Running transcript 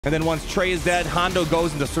And then once Trey is dead, Hondo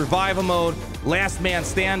goes into survival mode, last man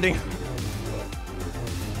standing.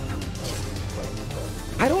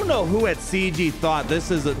 I don't know who at CG thought this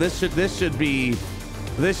should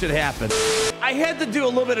happen. I had to do a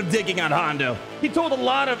little bit of digging on Hondo. He told a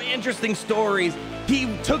lot of interesting stories. He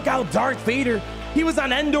took out Darth Vader. He was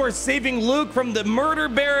on Endor saving Luke from the murder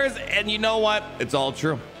bears, and you know what? It's all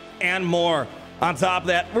true and more. On top of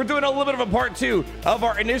that, we're doing a little bit of a part 2 of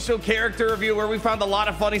our initial character review where we found a lot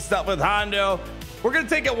of funny stuff with Hondo. We're going to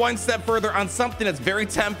take it one step further on something that's very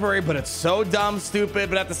temporary, but it's so dumb, stupid,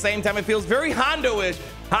 but at the same time, it feels very Hondo-ish.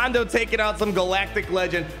 Hondo taking out some Galactic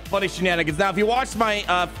Legend funny shenanigans. Now, if you watched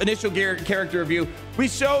my initial character review, we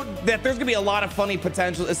showed that there's going to be a lot of funny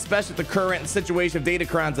potential, especially the current situation of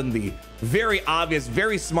Datacrons and the very obvious,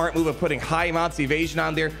 very smart move of putting high amounts of evasion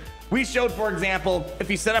on there. We showed, for example, if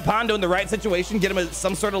you set up Hondo in the right situation, get him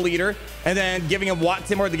some sort of leader, and then giving him Watt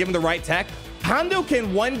Timor to give him the right tech, Hondo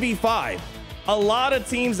can 1v5 a lot of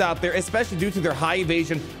teams out there, especially due to their high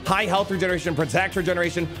evasion, high health regeneration, protect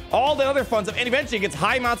regeneration, all the other fun stuff, and eventually gets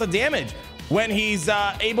high amounts of damage when he's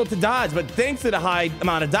able to dodge. But thanks to the high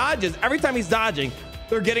amount of dodges, every time he's dodging,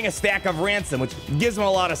 they're getting a stack of ransom, which gives them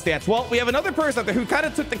a lot of stats. Well, we have another person out there who kind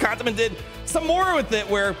of took the concept and did some more with it,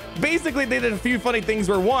 where basically they did a few funny things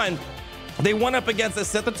where, one, they went up against the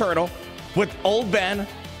Sith Eternal with Old Ben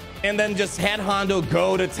and then just had Hondo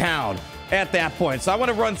go to town at that point. So I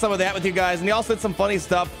want to run some of that with you guys. And he also did some funny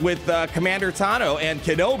stuff with Commander Tano and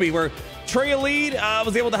Kenobi, where Trey Lead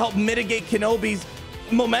was able to help mitigate Kenobi's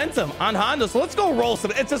momentum on Hondo. So let's go roll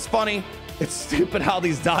some. It's just funny. It's stupid how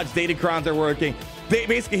these dodge Datacrons are working.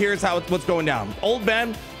 Basically, here's what's going down. Old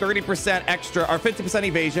Ben, 30% extra, or 50%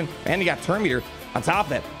 evasion, and you got Turn Meter on top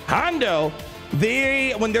of that. Hondo,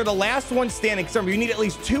 when they're the last one standing, you need at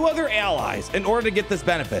least 2 other allies in order to get this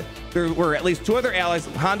benefit. There were at least 2 other allies.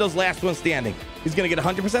 Hondo's last one standing. He's going to get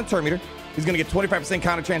 100% Turn Meter. He's going to get 25%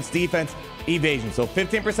 counter trance defense evasion. So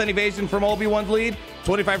 15% evasion from Obi-Wan's lead,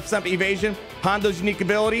 25% evasion, Hondo's unique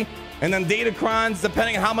ability, and then Datacrons,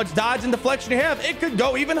 depending on how much dodge and deflection you have, it could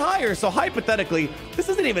go even higher. So hypothetically, this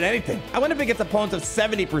isn't even anything. I went up against opponents of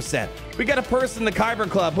 70%. We got a person in the Kyber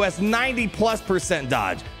Club who has 90+%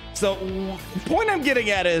 dodge. So the point I'm getting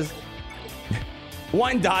at is,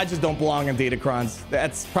 one, dodges don't belong in Datacrons.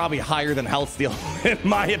 That's probably higher than health steal, in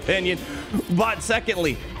my opinion. But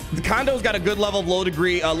secondly, the Hondo's got a good level of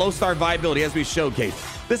low star viability, as we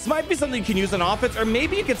showcased. This might be something you can use on offense, or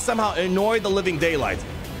maybe you could somehow annoy the living daylights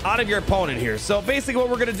out of your opponent here. So basically what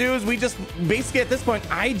we're going to do is basically at this point,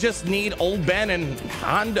 I just need Old Ben and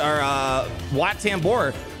Watt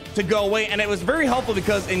Tambor to go away. And it was very helpful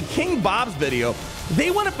because in King Bob's video, they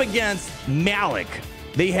went up against Malik.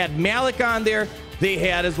 They had Malik on there. They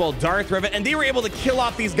had as well Darth Revan, and they were able to kill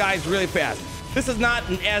off these guys really fast. This is not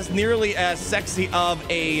as nearly as sexy of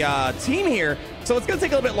a team here, so it's going to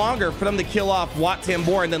take a little bit longer for them to kill off Watt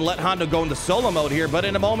Tambor and then let Hondo go into solo mode here. But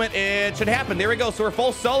in a moment, it should happen. There we go. So we're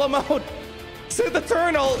full solo mode. Sith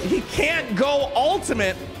Eternal, he can't go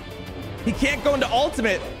ultimate. He can't go into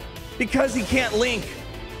ultimate because he can't link.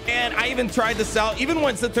 And I even tried this out. Even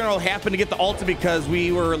when Sith Eternal happened to get the ultimate because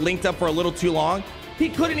we were linked up for a little too long, he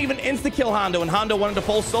couldn't even insta-kill Hondo, and Hondo went into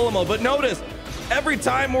full solo mode. But notice, every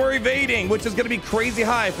time we're evading, which is going to be crazy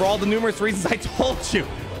high for all the numerous reasons I told you,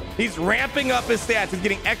 he's ramping up his stats. He's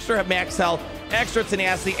getting extra max health, extra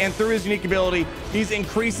tenacity, and through his unique ability, he's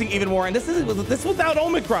increasing even more. And this is without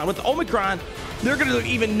Omicron. With Omicron, they're going to do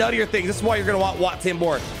even nuttier things. This is why you're going to want Watt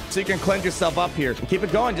Tambor, so you can cleanse yourself up here and keep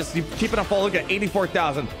it going. Just keep it on full. Look at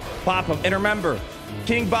 84,000. Pop him. And remember,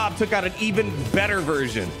 King Bob took out an even better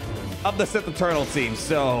version of the Sith Eternal team.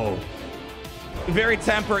 So very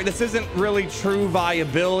temporary. This isn't really true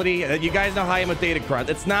viability. You guys know how I am with Datacrons.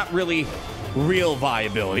 It's not really real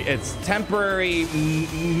viability. It's temporary,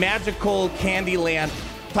 magical Candyland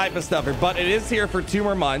type of stuff. But it is here for 2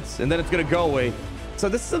 more months, and then it's going to go away. So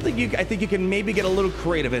this is something I think you can maybe get a little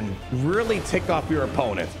creative and really tick off your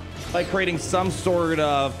opponent by creating some sort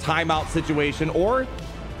of timeout situation, or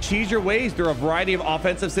cheese your ways through a variety of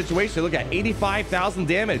offensive situations. Look at 85,000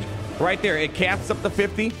 damage right there. It caps up to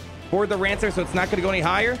 50 for the Rancer, so it's not going to go any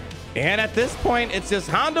higher. And at this point, it's just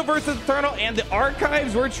Hondo versus Eternal, and the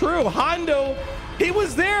archives were true. Hondo, he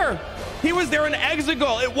was there. He was there in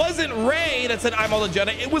Exegol. It wasn't Rey that said, "I'm all the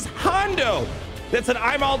Jedi." It was Hondo that said,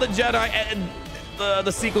 "I'm all the Jedi." And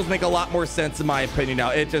the sequels make a lot more sense, in my opinion,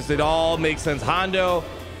 now. It all makes sense. Hondo,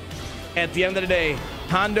 at the end of the day,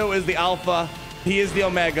 Hondo is the alpha. He is the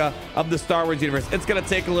omega of the Star Wars universe. It's going to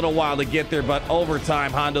take a little while to get there, but over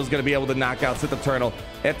time, Hondo's going to be able to knock out Sith Eternal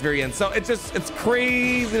at the very end. So it's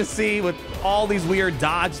crazy to see with all these weird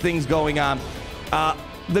dodge things going on.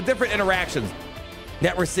 The different interactions.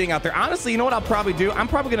 that we're seeing out there. Honestly, you know what I'll probably do? I'm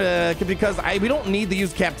probably gonna, because we don't need to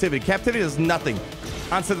use captivity. Captivity does nothing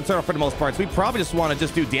on Synthatiger for the most part. So we probably just want to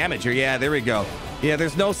just do damage here. Yeah, there we go. Yeah,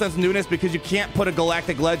 there's no sense in doing this because you can't put a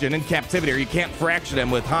Galactic Legend in captivity, or you can't fraction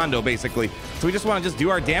him with Hondo, basically. So we just want to just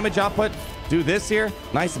do our damage output. Do this here.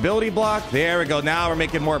 Nice ability block. There we go. Now we're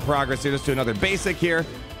making more progress here. Let's do another basic here.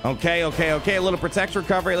 Okay. A little protection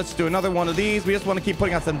recovery. Let's do another one of these. We just want to keep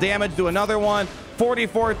putting on some damage. Do another one.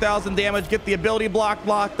 44,000 damage. Get the ability block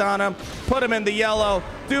blocked on him. Put him in the yellow.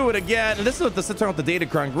 Do it again. And this is what the Synthatiger with the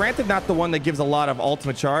Datacron. Granted, not the one that gives a lot of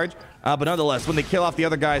ultimate charge. But nonetheless, when they kill off the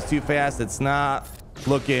other guys too fast, it's not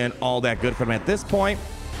looking all that good for them at this point.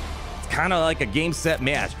 It's kind of like a game set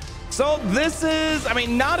match. So this is, I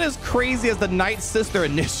mean, not as crazy as the Night Sister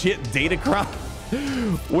Initiate Datacron,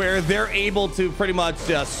 where they're able to pretty much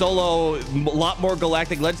solo a lot more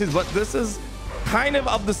Galactic Legends, but this is kind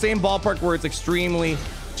of the same ballpark where it's extremely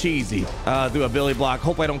cheesy. Do a ability block.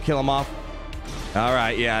 Hope I don't kill him off. All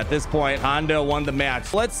right, yeah, at this point, Hondo won the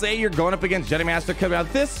match. Let's say you're going up against Jedi Master coming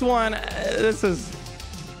out. This one,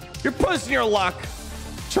 you're pushing your luck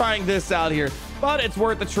trying this out here, but it's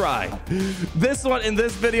worth a try. This one, in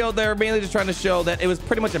this video, they're mainly just trying to show that it was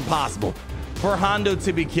pretty much impossible for Hondo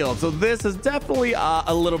to be killed. So this is definitely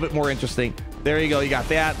a little bit more interesting. There you go. You got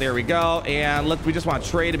that. There we go. And we just want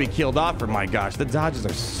Trey to be killed off. Oh my gosh, the dodges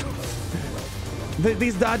are so...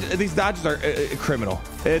 These dodges are criminal.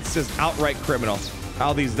 It's just outright criminal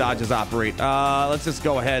how these dodges operate. Let's just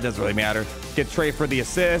go ahead. Doesn't really matter. Get Trey for the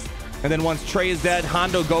assist. And then once Trey is dead,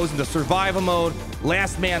 Hondo goes into survival mode.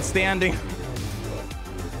 Last man standing.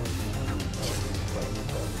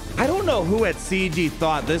 I don't know who at CG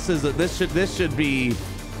thought this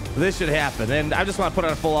should happen. And I just want to put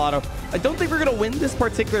on a full auto. I don't think we're going to win this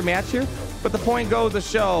particular match here, but the point goes to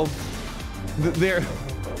show there.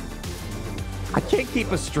 I can't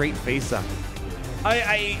keep a straight face up.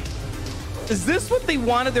 Is this what they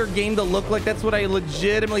wanted their game to look like? That's what I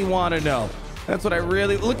legitimately want to know. That's what I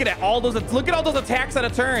really look at all those attacks out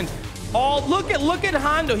of turns. Look at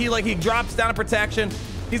Hondo. He drops down a protection.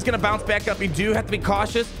 He's gonna bounce back up. You do have to be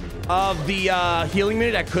cautious of the healing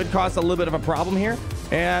minute. That could cause a little bit of a problem here,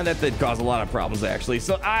 and that did cause a lot of problems actually.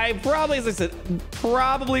 So I probably, as I said,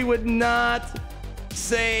 probably would not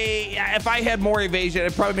say, if I had more evasion,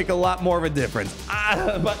 it'd probably make a lot more of a difference.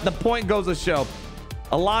 But the point goes to show,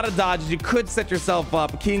 a lot of dodges. You could set yourself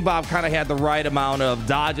up. King Bob kind of had the right amount of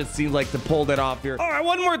dodge, it seems like, to pull that off here. All right,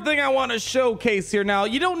 one more thing I want to showcase here. Now,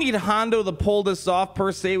 you don't need Hondo to pull this off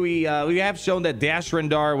per se. We have shown that Dash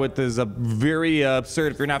Rendar with is a very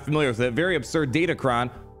absurd, if you're not familiar with it, very absurd Datacron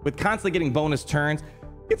with constantly getting bonus turns.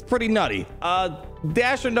 It's pretty nutty.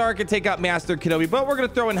 Dash Rendar can take out Master Kenobi, but we're going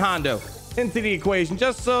to throw in Hondo into the equation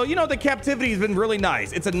just so you know. The captivity has been really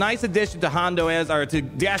nice. It's a nice addition to Hondo to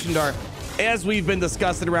Dash Rendar, as we've been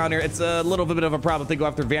discussing around here. It's a little bit of a problem to go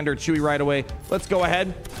after Vander Chewie right away. Let's go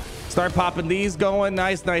ahead, start popping these going.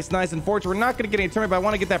 Nice. Unfortunately, we're not going to get any tournament, but I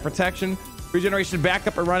want to get that protection regeneration back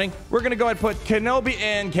up and running. We're going to go ahead and put Kenobi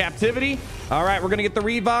in captivity. All right, we're going to get the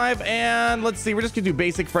revive, and let's see, we're just going to do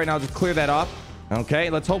basic for right now. Just clear that off. Okay,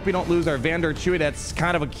 let's hope we don't lose our Vander Chewie. That's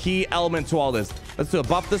kind of a key element to all this. Let's do a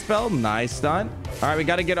buff dispel. Nice stun. All right, we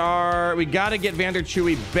got to get Vander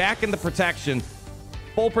Chewie back in the protection.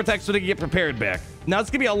 Full protection so they can get prepared back. Now it's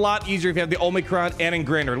gonna be a lot easier if you have the Omicron and in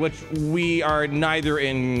Grand Arena, which we are neither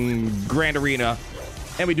in Grand Arena,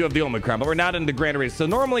 and we do have the Omicron, but we're not in the Grand Arena. So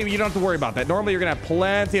normally you don't have to worry about that. Normally you're gonna have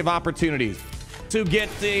plenty of opportunities to get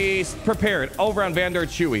these prepared over on Vander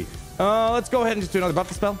Chewie. Let's go ahead and just do another buff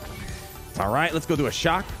dispel. All right, let's go do a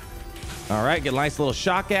shock. All right, get a nice little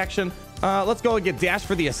shock action. Let's go and get Dash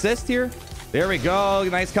for the assist here. There we go.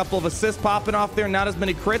 Nice couple of assists popping off there. Not as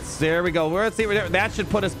many crits. There we go. Let's see. That should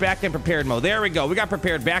put us back in prepared mode. There we go. We got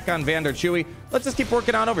prepared back on Vander Chewie. Let's just keep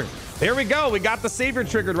working on over. There we go. We got the Savior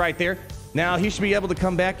triggered right there. Now he should be able to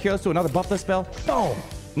come back here. Let's do another buff dispel. Boom.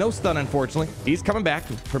 No stun, unfortunately. He's coming back.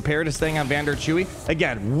 Prepared to staying on Vander Chewie.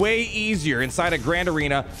 Again, way easier inside a Grand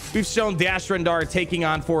Arena. We've shown Dash Rendar taking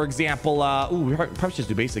on, for example, we probably should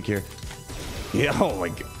do basic here. Yeah, oh my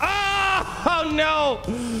god. Oh no.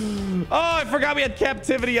 Oh, I forgot we had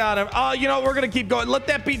captivity on him. Oh, you know, we're gonna keep going. Let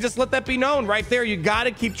that be known right there. You got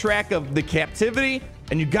to keep track of the captivity,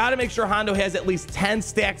 and you got to make sure Hondo has at least 10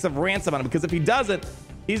 stacks of ransom on him, because if he doesn't,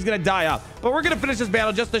 he's gonna die out. But we're gonna finish this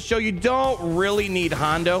battle just to show you don't really need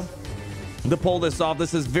Hondo to pull this off.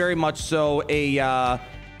 This is very much so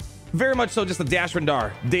just a Dash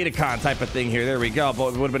Rendar Datacon type of thing here. There we go. But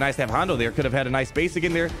it would have been nice to have Hondo there. Could have had a nice basic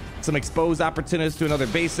in there, some exposed opportunities to another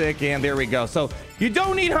basic, and there we go. So you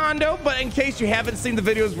don't need Hondo, but in case you haven't seen the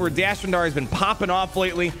videos where Dash Rendar has been popping off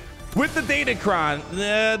lately, with the Datacron,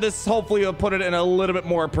 this hopefully will put it in a little bit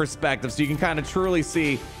more perspective so you can kind of truly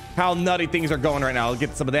see how nutty things are going right now. I'll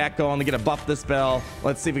get some of that going to get a buff this spell.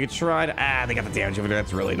 Let's see if we can try to, they got the damage over there.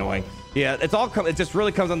 That's really annoying. Yeah, it just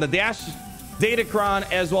really comes on the dash,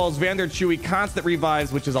 Datacron, as well as Vander Chewy constant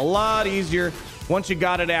revives, which is a lot easier once you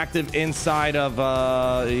got it active inside of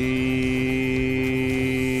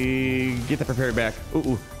get the prepared back.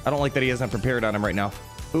 Ooh, I don't like that he hasn't prepared on him right now.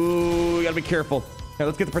 Ooh, you gotta be careful. Okay,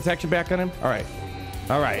 let's get the protection back on him. All right,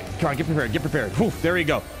 come on, get prepared. Whew, there you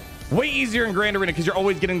go. Way easier in Grand Arena because you're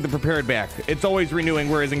always getting the prepared back. It's always renewing,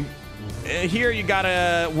 whereas in here you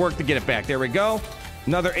gotta work to get it back. There we go.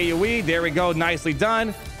 Another AoE. There we go. Nicely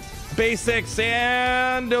done. Basics,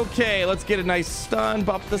 and okay, let's get a nice stun.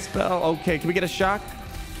 Buff the spell. Okay, can we get a shock?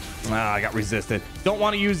 I got resisted. Don't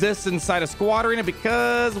want to use this inside a squad arena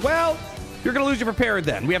because, well, you're gonna lose your prepared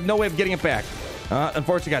then. We have no way of getting it back.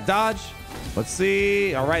 Unfortunately, got dodge. Let's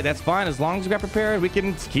see. All right, that's fine. As long as we got prepared, we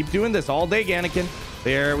can keep doing this all day, Anakin.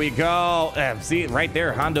 There we go. See, right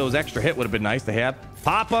there, Hondo's extra hit would have been nice to have.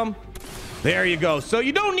 Pop him. There you go. So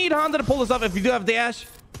you don't need Hondo to pull this off if you do have dash.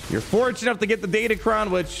 You're fortunate enough to get the Datacron,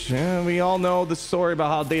 which we all know the story about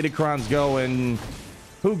how Datacrons go and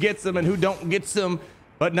who gets them and who don't get them.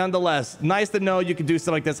 But nonetheless, nice to know you can do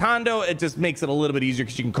something like this. Hondo, it just makes it a little bit easier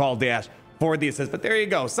because you can call dash for the assist. But there you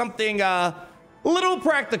go. Something little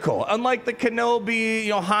practical. Unlike the Kenobi,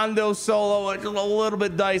 Hondo solo, it's a little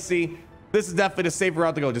bit dicey. This is definitely the safer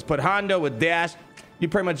route to go. Just put Hondo with dash. You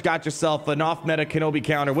pretty much got yourself an off-meta Kenobi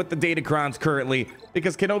counter with the Datacrons currently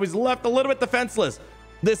because Kenobi's left a little bit defenseless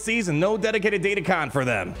this season. No dedicated Datacron for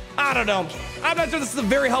them. I don't know. I'm not sure this is a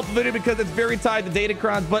very helpful video because it's very tied to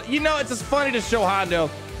Datacrons, but it's just funny to show Hondo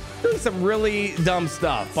doing some really dumb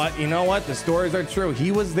stuff. But you know what? The stories are true.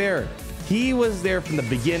 He was there. He was there from the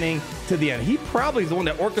beginning to the end. He probably is the one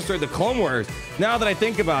that orchestrated the Clone Wars, now that I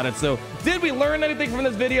think about it. So did we learn anything from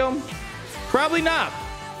this video? Probably not.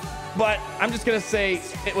 But I'm just going to say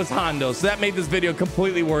it was Hondo. So that made this video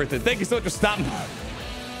completely worth it. Thank you so much for stopping by.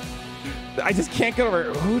 I just can't get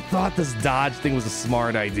over who thought this dodge thing was a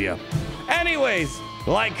smart idea. Anyways,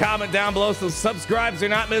 like, comment down below, so subscribe so you're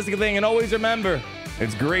not missing a thing. And always remember,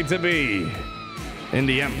 it's great to be in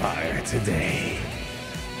the Empire today.